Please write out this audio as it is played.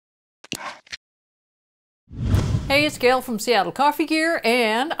Hey, it's Gail from Seattle Coffee Gear,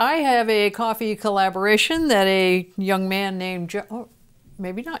 and I have a coffee collaboration that a young man named,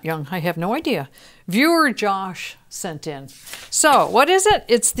 maybe not young, I have no idea, viewer Josh sent in. So, what is it?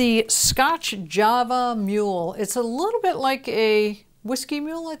 It's the Scotch Java Mule. It's a little bit like a whiskey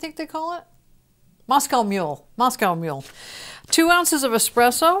mule, I think they call it. Moscow Mule. 2 ounces of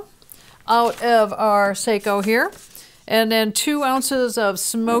espresso out of our Seiko here, and then 2 ounces of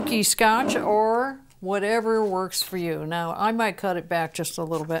smoky Scotch, or whatever works for you. Now, I might cut it back just a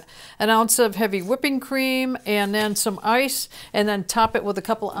little bit. An ounce of heavy whipping cream, and then some ice, and then top it with a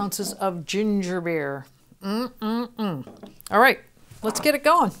couple ounces of ginger beer. All right, let's get it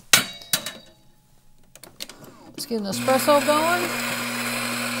going. Let's get an espresso going.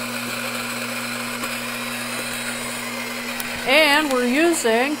 And we're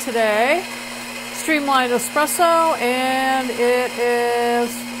using today Streamlined Espresso, and it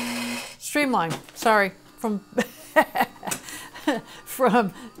is Streamline, sorry, from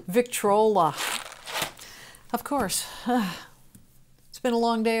from Victrola. Of course, it's been a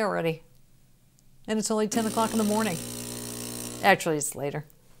long day already, and it's only 10 o'clock in the morning. Actually, it's later.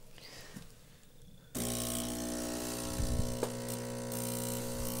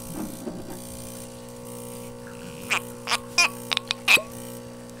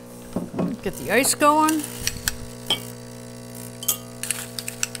 Get the ice going.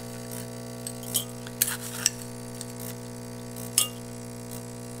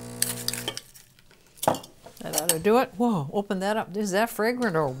 That ought to do it. Whoa, open that up. Is that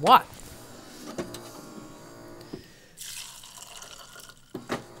fragrant or what?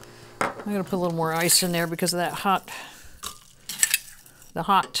 I'm going to put a little more ice in there because of that hot.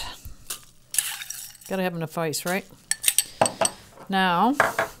 Gotta have enough ice, right? Now,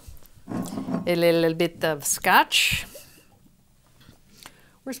 a little bit of Scotch.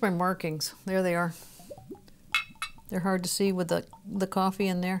 Where's my markings? There they are. They're hard to see with the coffee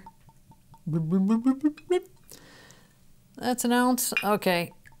in there. That's an ounce.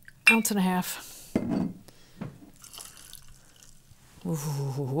 Okay, ounce and a half.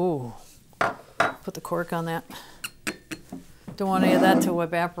 Ooh. Put the cork on that. Don't want any of that to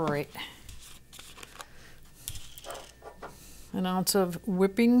evaporate. An ounce of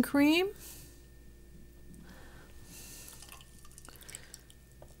whipping cream.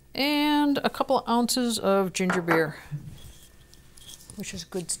 And a couple of ounces of ginger beer, which is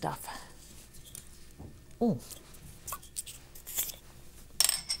good stuff. Oh.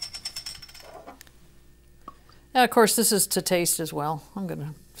 And of course, this is to taste as well. I'm going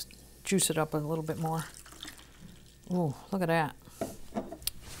to juice it up a little bit more. Oh, look at that.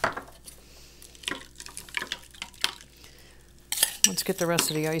 Let's get the rest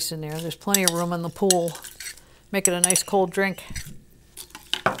of the ice in there. There's plenty of room in the pool. Make it a nice cold drink.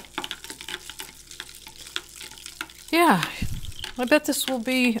 Yeah, I bet this will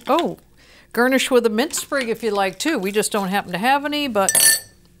be, garnish with a mint sprig if you like too. We just don't happen to have any, but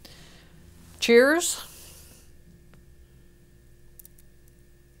cheers.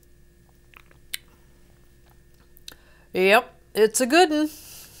 Yep, it's a good one.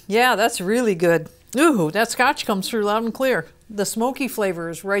 Yeah, that's really good. Ooh, that Scotch comes through loud and clear. The smoky flavor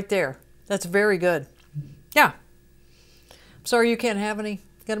is right there. That's very good. Yeah. Sorry you can't have any.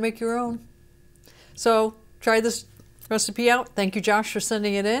 Got to make your own. So try this recipe out. Thank you, Josh, for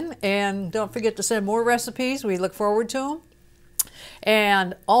sending it in. And don't forget to send more recipes. We look forward to them.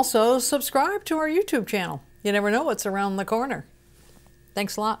 And also subscribe to our YouTube channel. You never know what's around the corner.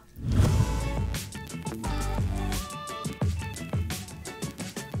 Thanks a lot.